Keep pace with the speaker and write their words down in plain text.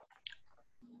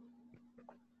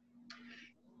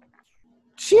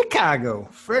Chicago,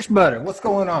 fresh butter. What's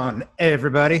going on,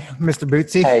 everybody? Mr.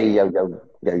 Bootsy. Hey, yo.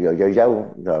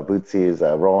 Bootsy is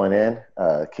rolling in.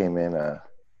 Came in.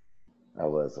 What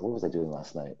was I doing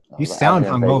last night? I You was out sound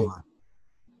here in Vegas. hungover.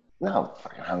 No,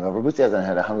 fucking hungover. Bootsy hasn't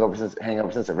had a hangover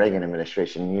since the Reagan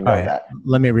administration. You All know right, that.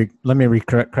 let me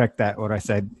correct that. What I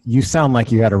said. You sound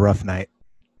like you had a rough night.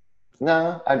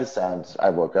 No, I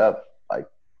woke up like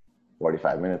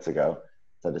 45 minutes ago.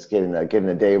 So just getting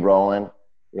the day rolling.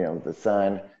 You know, with the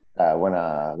sun.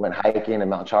 Went hiking in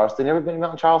Mount Charleston. You ever been to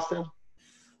Mount Charleston?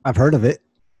 I've heard of it.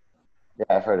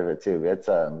 Yeah, I've heard of it too. It's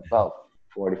about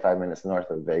 45 minutes north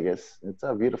of Vegas. It's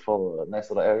a beautiful, nice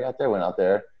little area out there. Went out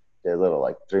there, did a little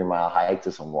like 3 mile hike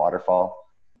to some waterfall.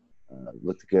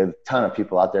 Looked good. Ton of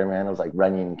people out there, man. It was like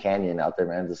Runyon Canyon out there,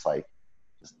 man. Just a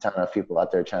ton of people out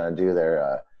there trying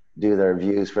to do their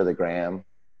views for the gram.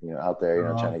 You know, out there,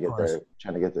 trying to Of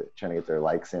get course. their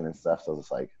likes in and stuff. So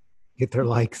it's like, Get their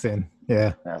likes in.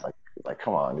 Yeah. and I was like,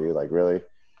 come on, dude, like really.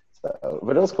 So,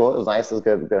 but it was cool. It was nice. It was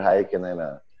good hike, and then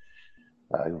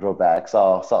drove back.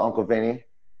 Saw Uncle Vinny.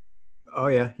 Oh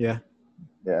yeah, yeah.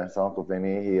 Yeah, saw Uncle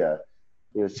Vinny. He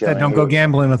was Said chilling. don't go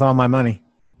gambling with all my money.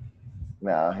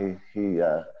 No,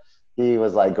 he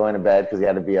was like going to bed because he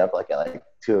had to be up like at like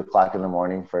 2 o'clock in the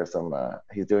morning for some.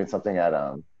 He's doing something at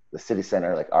the city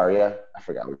center, like Aria. I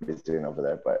forgot what he's doing over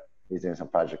there, but he's doing some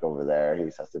project over there. He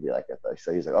has to be like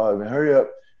so he's like, oh man, hurry up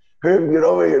and get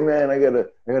over here, man. I gotta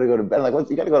go to bed. I'm like, what?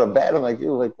 You gotta go to bed? I'm like,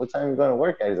 dude, like what time are you going to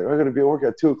work at? He's like, we're gonna be at work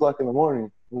at 2 o'clock in the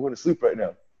morning. I'm going to sleep right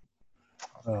now.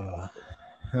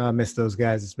 I miss those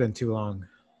guys. It's been too long.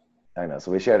 I know.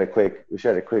 So we shared a quick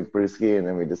brewski, and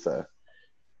then we just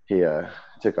he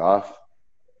took off.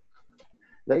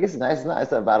 Vegas is nice.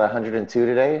 It's about 102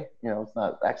 today. It's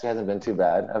not actually hasn't been too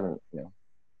bad. I haven't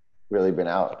really been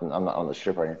out. I'm not on the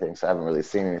strip or anything, so I haven't really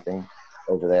seen anything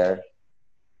over there.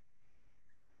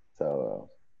 So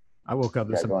I woke up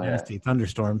to some nasty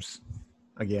thunderstorms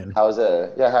again. How's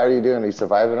it? Yeah, how are you doing? Are you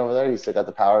surviving over there? You still got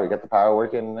the power? You got the power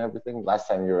working and everything? Last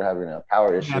time you were having a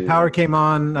power issue. Yeah, power came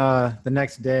on the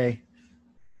next day.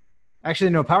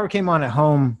 Actually, no, power came on at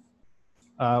home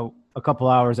a couple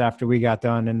hours after we got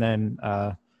done, and then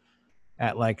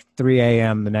at like 3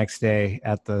 a.m. the next day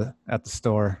at the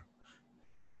store.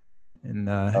 And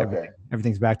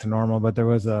everything's back to normal. But there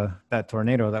was that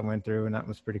tornado that went through, and that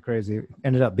was pretty crazy. It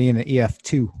ended up being an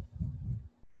EF2.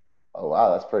 Oh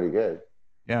wow, that's pretty good.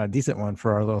 Yeah, a decent one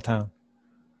for our little town.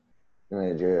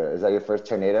 Is that your first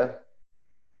tornado?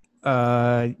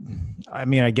 I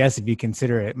mean, I guess if you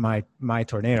consider it my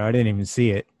tornado, I didn't even see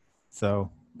it.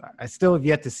 So I still have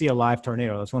yet to see a live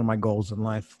tornado. That's one of my goals in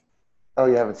life. Oh,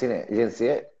 you haven't seen it? You didn't see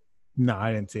it? No,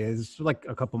 I didn't see it. It's like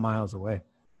a couple miles away.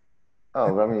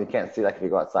 Oh, but I mean, you can't see, like, if you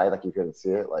go outside, like, you couldn't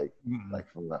see it, like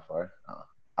from that far.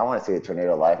 I want to see a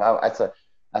tornado live. That's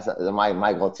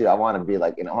my goal too. I want to be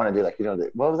like, I want to do like,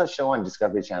 what was that show on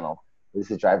Discovery Channel? We used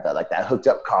to drive that hooked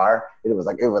up car. It was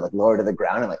like lower to the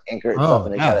ground and like anchor itself.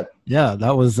 And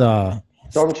that was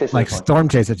Storm Chasers. Like Storm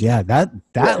Chasers. Yeah,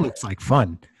 that looks like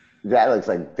fun. That looks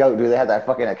like dope, dude. They have that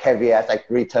fucking like heavy ass like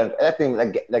 3 ton. That thing,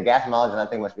 like the gas mileage on that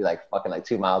thing must be like fucking like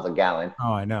 2 miles a gallon.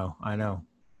 Oh, I know,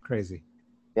 crazy.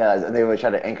 Yeah, and they would try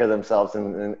to anchor themselves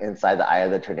inside the eye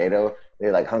of the tornado.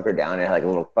 They like hunker down and had like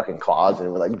little fucking claws and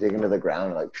would like dig into the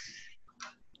ground and like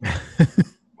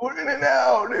we're in it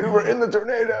now, dude. We're in the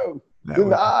tornado. In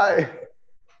the eye.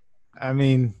 I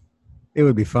mean, it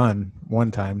would be fun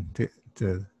one time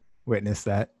to witness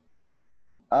that.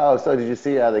 Oh, so did you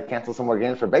see they canceled some more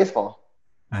games for baseball?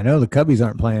 I know the Cubbies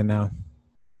aren't playing now.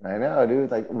 I know,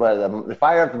 dude. Like, but the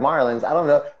fire up the Marlins. I don't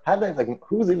know. How they like?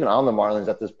 Who's even on the Marlins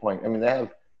at this point? I mean, they have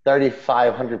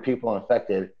 3,500 people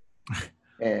infected.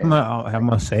 And I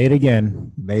must say it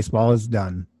again. Baseball is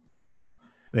done.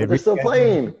 They're still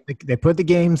playing. They put the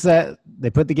games that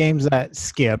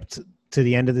skipped to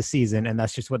the end of the season, and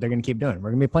that's just what they're going to keep doing. We're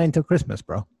going to be playing until Christmas,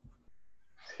 bro.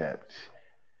 Yeah,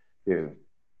 dude,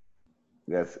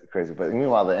 that's crazy. But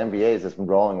meanwhile, the NBA is just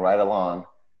rolling right along.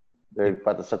 They're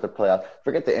about to start the playoffs.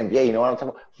 Forget the NBA. You know what I'm talking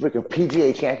about? Freaking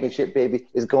PGA Championship, baby,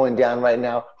 is going down right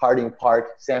now. Harding Park,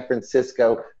 San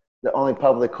Francisco, the only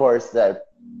public course that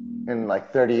in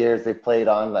like 30 years they played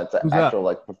on. That's an actual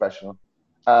like professional.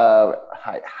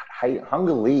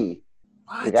 Hung Lee.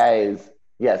 The guy is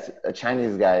a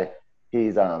Chinese guy.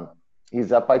 He's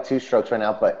up by 2 strokes right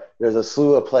now, but there's a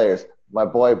slew of players. My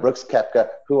boy Brooks Koepka,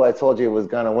 who I told you was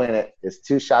gonna win it, is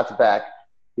 2 shots back.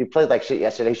 He played like shit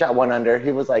yesterday. He shot 1 under.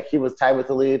 He was tied with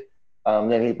the lead.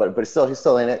 But he's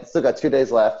still in it. Still got 2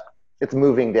 days left. It's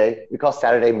moving day. We call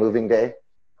Saturday moving day.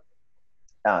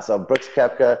 So Brooks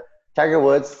Koepka, Tiger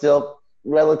Woods still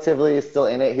relatively still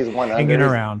in it. He's 1 under.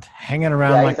 Hanging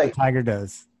around like the Tiger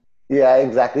does. Yeah,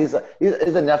 exactly. He's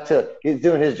enough to. He's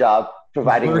doing his job, He's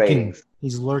providing lurking. ratings.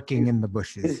 He's lurking in the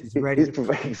bushes. He's He's he's, ready he's, to.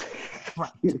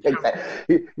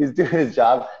 providing, he's doing his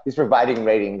job. He's providing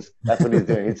ratings. That's what he's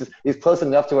doing. He's close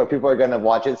enough to where people are going to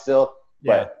watch it still,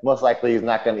 Yeah. but most likely he's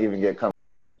not going to even get come.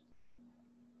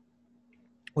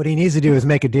 What he needs to do is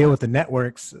make a deal with the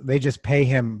networks. They just pay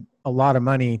him a lot of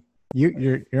money.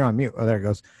 You're on mute. Oh, there it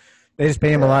goes. They just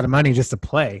pay him a lot of money just to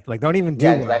play. Like, don't even do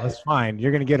Yeah, well. exactly. It's fine.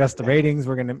 You're gonna get us the ratings.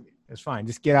 It's fine.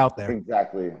 Just get out there.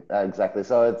 Exactly.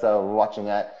 So it's watching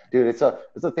that, dude. It's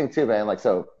a thing too, man. Like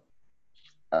so,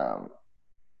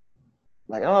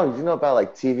 like I don't know. You know about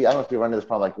like TV? I don't know if you run into this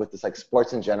problem like with this like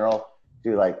sports in general.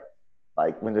 Dude, like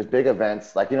when there's big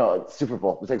events, like Super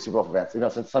Bowl. We take Super Bowl events.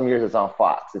 Since some years it's on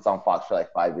Fox. It's on Fox for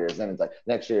like 5 years. Then it's like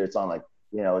next year it's on like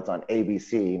it's on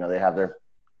ABC. They have their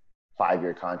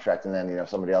 5-year contract, and then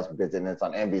somebody else bids it, and it's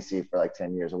on NBC for like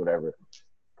 10 years or whatever.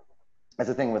 That's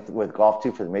the thing with golf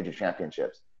too for the major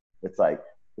championships. It's like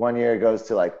 1 year it goes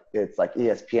to like it's like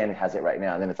ESPN has it right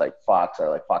now, and then it's like Fox or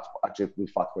like Fox. Actually, we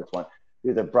Fox Sports 1.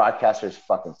 Dude, the broadcasters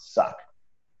fucking suck.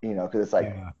 Because it's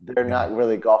like they're not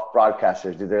really golf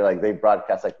broadcasters, dude. They're like they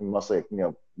broadcast like mostly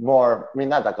more. I mean,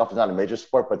 not that golf is not a major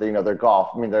sport, but they're golf.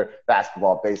 I mean, they're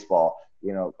basketball, baseball.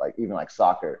 Like even like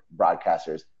soccer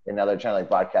broadcasters, and now they're trying to like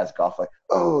broadcast golf. Like,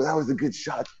 oh, that was a good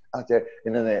shot out there,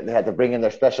 and then they had to bring in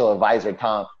their special advisor,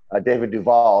 David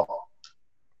Duval,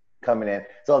 coming in.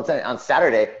 So I'm saying on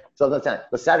Saturday. So I'm saying,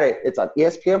 but Saturday it's on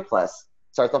ESPN Plus.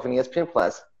 Starts off on ESPN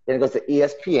Plus. Then it goes to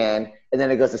ESPN, and then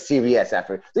it goes to CBS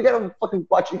after. So you gotta fucking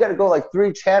watch. You gotta go like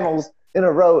 3 channels in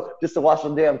a row just to watch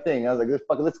the damn thing. I was like,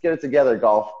 let's get it together,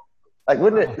 golf. Like,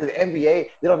 wouldn't it? The NBA,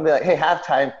 they don't be like, hey,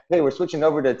 halftime. Hey, we're switching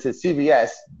over to CBS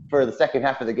for the second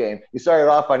half of the game. You started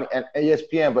off on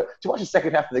ESPN, but to watch the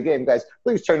second half of the game, guys,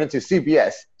 please turn into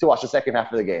CBS to watch the second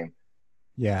half of the game.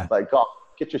 Yeah. Like, golf,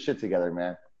 get your shit together,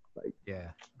 man. Like, yeah,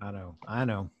 I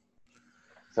know.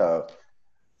 So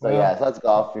yeah, so that's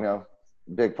golf.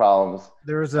 Big problems.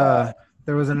 There was an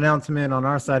announcement on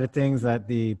our side of things that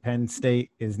the Penn State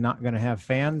is not going to have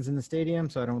fans in the stadium,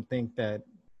 so I don't think that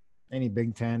any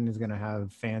Big Ten is going to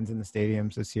have fans in the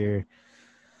stadiums this year.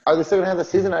 Are they still going to have the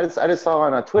season? I just saw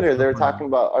on Twitter they were talking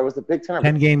about, or was the Big Ten or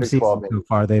 10-game season 12, so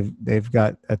far? They've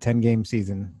got a 10-game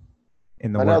season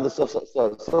in the works. I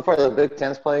know so far the Big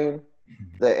Ten's playing,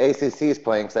 the ACC is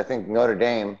playing because I think Notre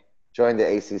Dame joined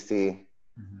the ACC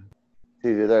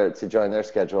to join their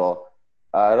schedule.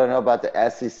 I don't know about the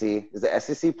SEC. Is the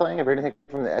SEC playing? Have you heard anything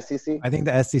from the SEC? I think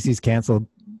the SEC's canceled.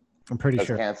 I'm pretty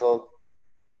sure. Canceled.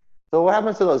 So what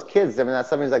happens to those kids? I mean, that's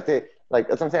something like that's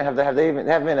what I'm saying. Have they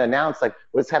been announced like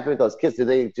what's happening with those kids? They're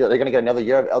going to get another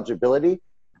year of eligibility?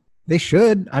 They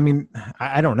should. I mean,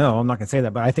 I don't know. I'm not going to say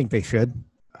that, but I think they should.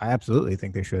 I absolutely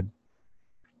think they should.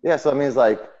 Yeah. So I mean, it's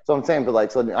like so I'm saying, but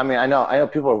like so I mean, I know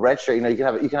people are redshirt.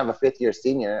 You can have a 5th-year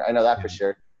senior. I know that for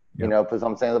sure. Yeah. Because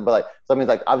I'm saying, but like so I mean,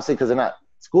 like obviously because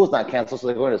school's not canceled, so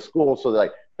they're going to school. So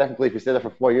like technically, if you stay there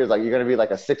for 4 years, like you're going to be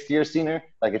like a 6th-year senior.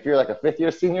 Like if you're like a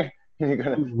 5th-year senior, you're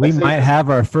gonna. We might have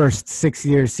our first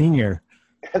 6-year senior.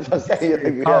 That's what I'm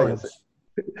saying.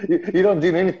 You don't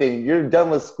do anything. You're done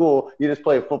with school. You just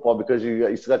play football because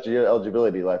you still got your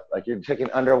eligibility left. Like you're taking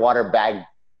underwater bag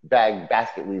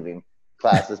basket weaving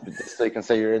classes, so you can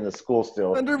say you're in the school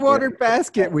still. Underwater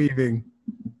basket weaving.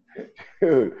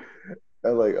 Dude,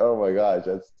 I'm like, oh my gosh,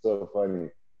 that's so funny.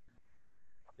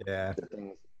 Yeah.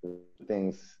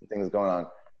 Things going on.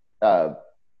 I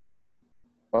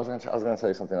was gonna tell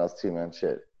you something else too, man.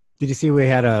 Shit. Did you see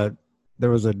there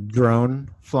was a drone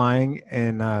flying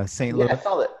in St. Louis? Yeah, I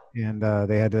saw that. And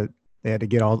they had to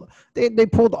get they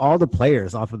pulled all the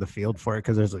players off of the field for it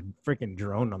because there's a freaking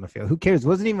drone on the field. Who cares? It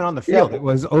wasn't even on the field. Yeah, it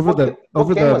was over the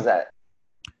was that?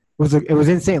 It was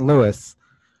in St. Louis.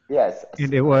 Yes.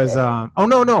 And it was no,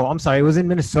 I'm sorry. It was in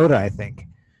Minnesota, I think.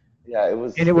 Yeah, it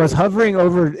was. And it was hovering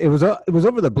over. It was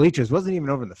over the bleachers. It wasn't even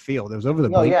over the field. It was over the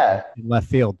bleachers in left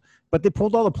field. But they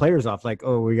pulled all the players off. Like,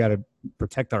 oh, we got to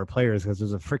protect our players because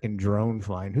there's a freaking drone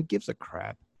flying. Who gives a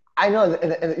crap? I know,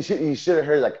 and you should have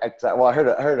heard I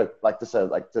heard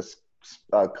this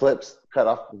clips cut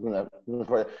off.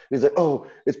 He's like, oh,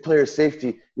 it's player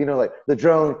safety. Like the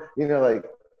drone.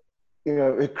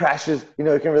 It crashes.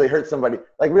 It can really hurt somebody.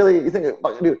 Like, really, you think,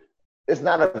 dude? It's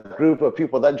not a group of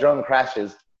people. That drone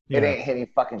crashes. Yeah. It ain't hitting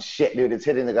fucking shit, dude. It's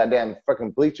hitting the goddamn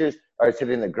fucking bleachers or it's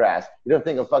hitting the grass. You don't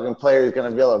think a fucking player is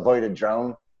gonna be able to avoid a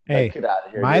drone? Hey, get out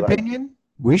of here. My opinion,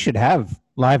 we should have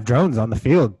live drones on the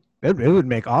field. It would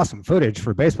make awesome footage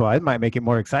for baseball. It might make it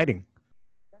more exciting.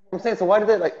 I'm saying, so why did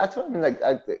they that's what I mean.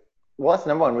 Well, that's the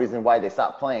number one reason why they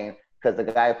stopped playing because the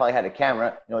guy probably had a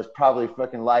camera and was probably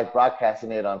freaking live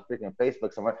broadcasting it on freaking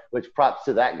Facebook somewhere. Which props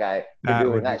to that guy for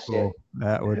doing that shit.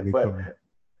 That would be but, cool.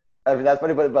 I mean, that's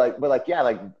funny, but yeah,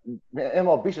 like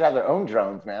MLB should have their own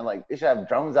drones, man. Like they should have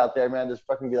drones out there, man. Just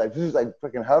fucking be like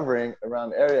freaking hovering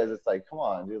around areas. It's like, come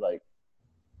on, dude. Like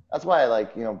that's why,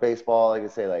 like baseball, like I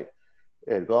say, like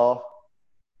golf,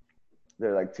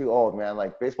 they're like too old, man.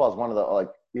 Like baseball is one of the like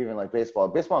even like baseball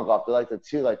and golf. They're like the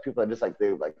two like people that just like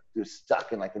they're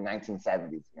stuck in like the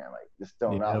 1970s, man. Like just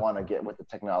don't not want to get with the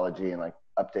technology and like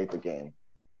update the game.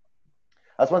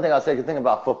 That's one thing I'll say. Good thing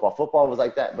about football. Football was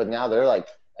like that, but now they're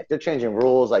they're changing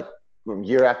rules like from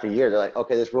year after year. They're like,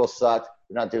 okay, this rule sucked.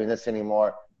 We're not doing this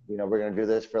anymore. We're gonna do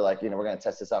this for we're gonna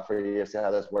test this out for a year, see how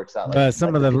this works out. But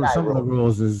some of the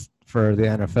rules is for the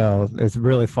NFL. It's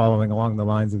really following along the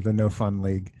lines of the no fun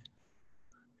league.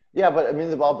 Yeah, but I mean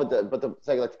the ball, but the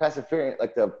like the pass interference,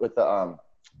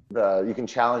 you can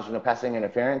challenge passing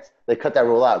interference. They cut that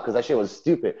rule out because that shit was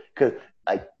stupid. Because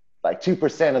like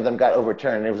 2% of them got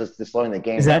overturned. It was just slowing the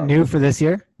game. Is that new for this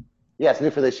year? Yeah, it's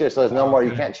new for this year. So there's no more.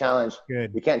 You can't challenge.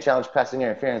 Good. You can't challenge passing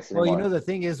interference anymore. Well, the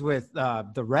thing is with the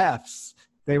refs,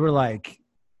 they were like,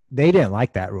 they didn't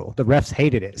like that rule. The refs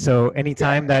hated it. So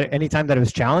anytime that it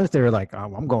was challenged, they were like,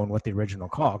 oh, I'm going with the original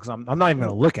call because I'm not even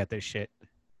gonna look at this shit.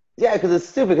 Yeah, because it's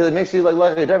stupid. Because it makes you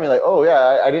look at the dummy like, oh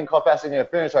yeah, I didn't call passing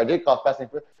interference, or I did call passing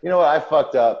interference. You know what? I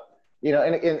fucked up.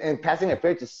 And passing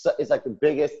interference is like the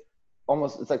biggest.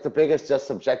 Almost, it's like the biggest just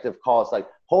subjective call. It's like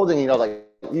holding, like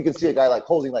you can see a guy like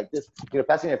holding like this,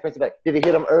 passing interference. Like, did he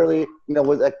hit him early?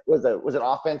 Was it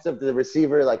offensive? Did the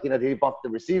receiver did he bump the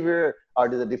receiver, or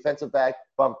did the defensive back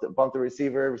bump the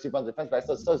receiver? Receiver bump the defensive back.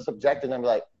 So it's so subjective. And I'm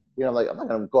like, I'm not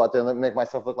gonna go out there and make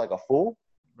myself look like a fool.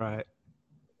 Right.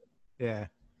 Yeah.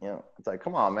 It's like,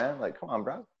 come on, man. Like, come on,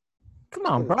 bro. Come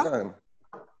on, bro.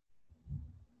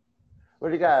 What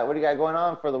do you got? What do you got going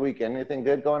on for the weekend? Anything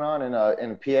good going on in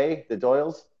PA, the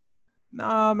Doyles?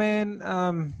 No, man.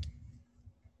 I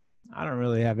don't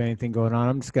really have anything going on.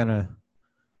 I'm just gonna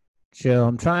chill.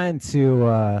 I'm trying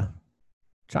to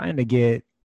get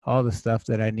all the stuff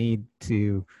that I need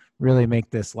to really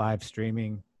make this live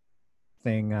streaming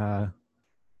thing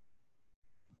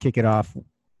kick it off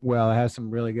well. I have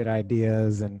some really good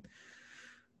ideas and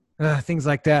things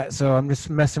like that. So I'm just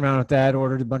messing around with that.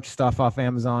 Ordered a bunch of stuff off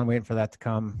Amazon, waiting for that to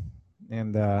come.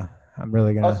 And I'm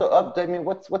really gonna. Also,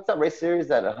 what's that race series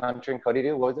that Hunter and Cody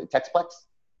do? What was it? Texplex?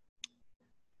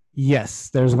 Yes,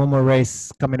 there's one more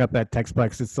race coming up at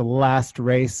Texplex. It's the last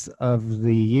race of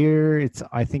the year.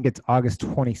 I think it's August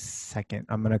 22nd.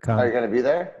 I'm gonna come. Are you gonna be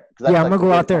there? Yeah, I'm gonna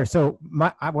go out there. So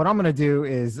what I'm gonna do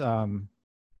is I'm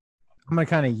gonna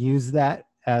kind of use that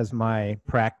as my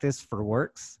practice for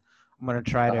works. I'm going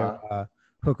to try to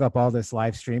hook up all this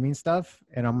live streaming stuff,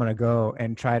 and I'm going to go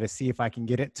and try to see if I can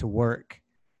get it to work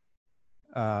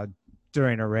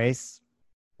during a race.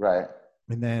 Right.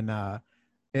 And then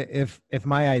if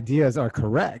my ideas are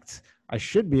correct, I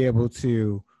should be able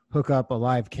to hook up a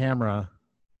live camera.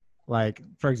 Like,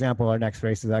 for example, our next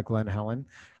race is at Glen Helen.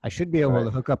 I should be able to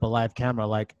hook up a live camera,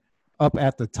 like, up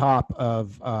at the top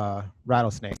of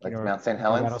Rattlesnake. Like Mount St.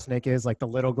 Helens? Rattlesnake is like the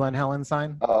little Glen Helen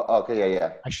sign. Oh, okay,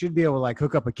 yeah. I should be able to like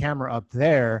hook up a camera up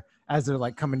there as they're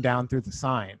like coming down through the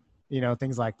sign,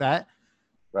 things like that.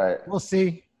 Right. We'll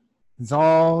see. It's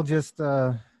all just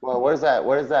well, what is that?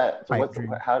 So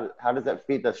how does that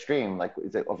feed the stream? Like,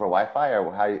 is it over Wi-Fi,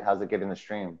 or how's it getting the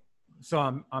stream?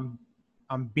 So I'm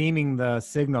beaming the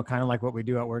signal, kind of like what we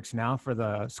do at Works Now for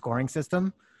the scoring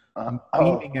system. I'm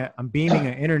beaming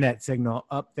an internet signal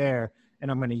up there,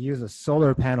 and I'm going to use a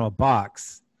solar panel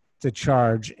box to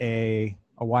charge a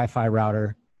Wi-Fi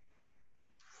router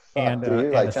and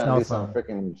a cell phone. Some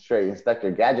freaking straight Inspector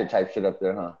Gadget type shit up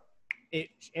there, huh?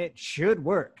 It should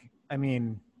work. I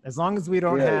mean, as long as we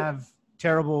don't have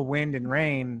terrible wind and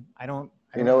rain, I don't.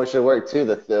 It should work too.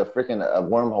 The freaking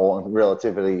wormhole and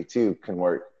relativity too can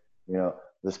work.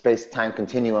 The space-time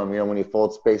continuum, when you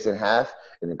fold space in half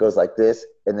and it goes like this,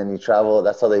 and then you travel,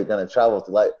 that's how they're going to travel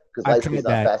through light, because light speed's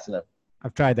not fast enough.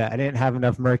 I've tried that. I didn't have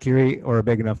enough mercury or a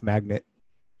big enough magnet.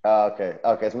 Okay.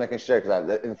 So making sure,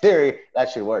 because in theory,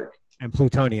 that should work. And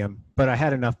plutonium. But I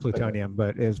had enough plutonium.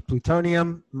 But it was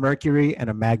plutonium, mercury, and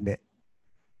a magnet.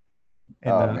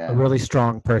 And a really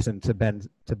strong person to bend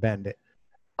it.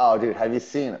 Oh, dude, have you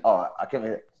seen, I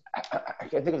can't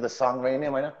think of the song right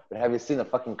now, but have you seen the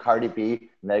fucking Cardi B,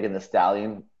 Megan Thee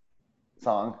Stallion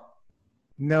song?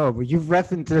 No, but you've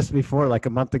referenced this before, like a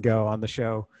month ago on the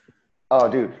show. Oh,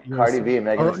 dude, Cardi B and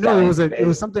Megan Thee Stallion. No, it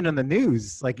was something in the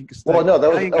news. Like, Megan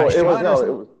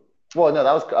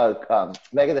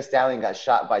Thee Stallion got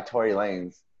shot by Tory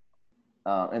Lanez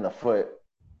in the foot.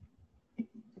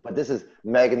 But this is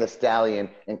Megan Thee Stallion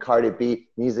and Cardi B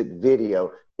music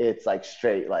video. It's like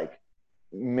straight like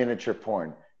miniature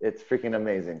porn. It's freaking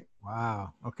amazing.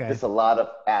 Wow. Okay. There's a lot of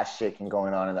ass shaking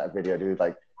going on in that video, dude.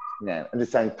 Like, man, I'm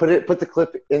just saying, put the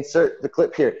clip, insert the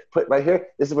clip here. Put right here.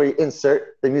 This is where you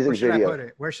insert the music video. Where should I put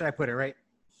it? Where should I put it? Right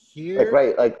here? Like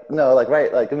right, like no, like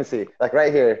right, like let me see, like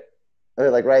right here,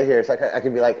 like right here. So I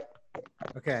can be like,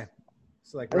 okay,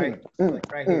 so like right,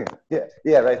 like right here.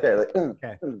 Yeah, right there. Like,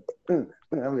 okay. I'm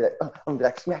gonna be like, I'm gonna be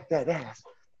like, smack that ass,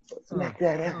 smack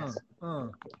that ass,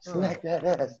 smack that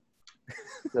ass.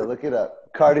 So look it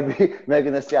up. Cardi B,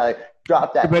 Megan Thee Stallion.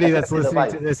 Drop that. Everybody that's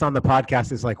listening to this on the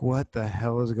podcast is like, what the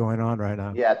hell is going on right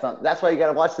now? Yeah, that's why you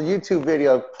gotta watch the YouTube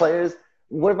video. Players,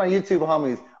 what are my YouTube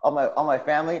homies? All my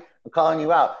family, I'm calling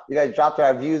you out. You guys dropped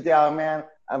our views down, man.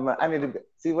 I need to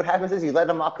see what happens is you let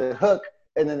them off the hook,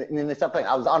 and then they start playing.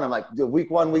 I was on them like week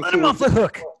 1, week 2. Let them off the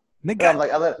hook. They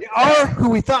are who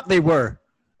we thought they were.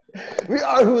 We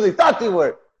are who they thought they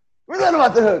were. We let them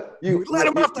off the hook. We let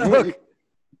them off the hook.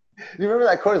 You remember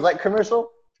that Coors Light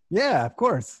commercial? Yeah, of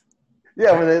course.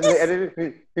 Yeah, when they edited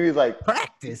it, he was like,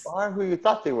 practice. We are who you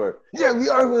thought they were. Yeah, we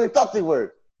are who they thought they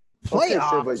were.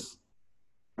 Playoffs. Okay, so,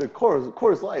 the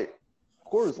Coors Light.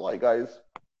 Coors Light, guys.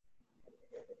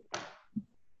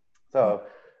 So,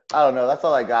 I don't know. That's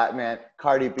all I got, man.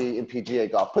 Cardi B and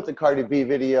PGA Golf. Put the Cardi B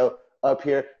video up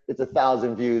here. It's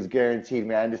 1,000 views guaranteed,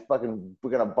 man. Just fucking, we're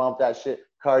going to bump that shit.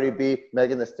 Cardi B,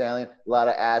 Megan Thee Stallion, a lot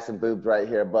of ass and boobs right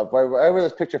here. But wherever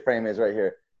this picture frame is right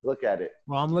here, look at it.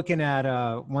 Well, I'm looking at,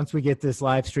 once we get this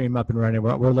live stream up and running,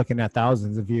 we're looking at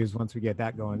thousands of views once we get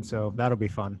that going. So that'll be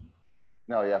fun.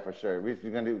 No, yeah, for sure. We're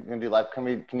gonna do live.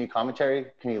 Can you commentary?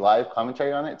 Can you live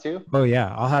commentary on it too? Oh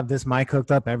yeah, I'll have this mic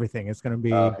hooked up. Everything. It's gonna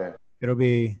be. Okay. It'll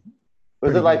be.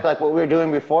 Was it like what we were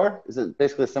doing before? Is it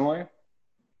basically similar?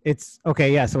 It's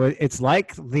okay. Yeah. So it's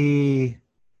like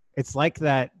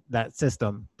that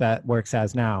system that works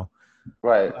as now.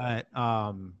 Right.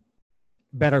 But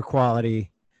better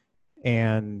quality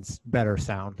and better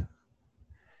sound.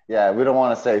 Yeah, we don't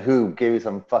want to say who gave you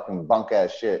some fucking bunk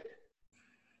ass shit.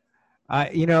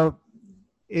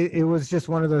 It was just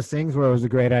one of those things where it was a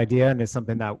great idea and it's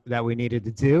something that we needed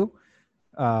to do.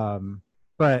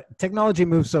 But technology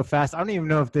moves so fast. I don't even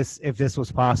know if this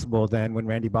was possible then when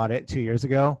Randy bought it 2 years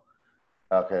ago.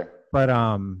 Okay. But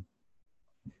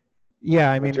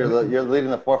yeah, I mean, you're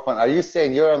leading the forefront. Are you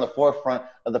saying you're on the forefront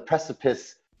of the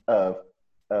precipice of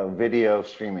video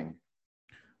streaming?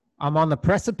 I'm on the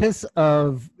precipice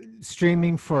of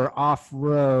streaming for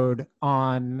off-road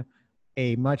on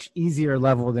a much easier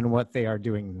level than what they are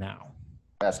doing now.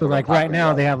 So like right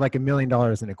now they have like $1 million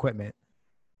in equipment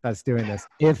that's doing this.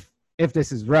 If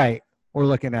this is right, we're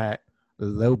looking at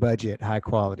low budget, high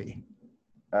quality.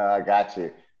 I got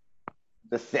you.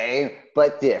 The same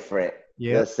but different.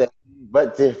 Yeah. The same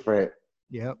but different.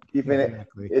 Yep. Keeping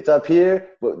exactly. It's up here,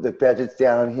 but the budget's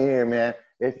down here, man.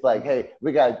 It's like, hey,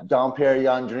 we got Dom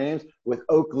Perignon dreams with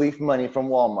oak leaf money from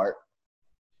Walmart.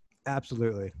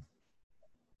 Absolutely.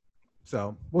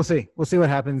 So we'll see. We'll see what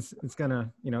happens. It's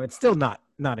gonna, it's still not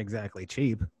exactly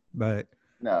cheap, but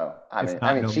no, I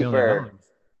mean cheaper.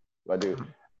 But dude,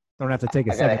 don't have to take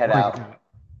a I gotta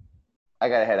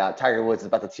head out. Tiger Woods is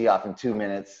about to tee off in 2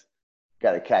 minutes.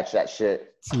 Gotta catch that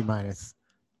shit. T-minus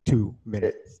 2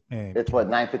 minutes. It's what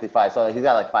 9:55. So he's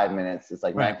got like 5 minutes. It's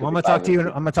like right. Well, I'm gonna talk to you.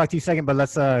 I'm gonna talk to you second, but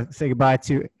let's say goodbye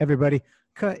to everybody.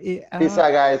 Cut it out. Peace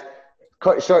out, guys.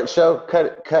 Short show.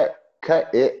 Cut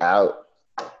it out.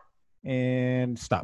 And stop.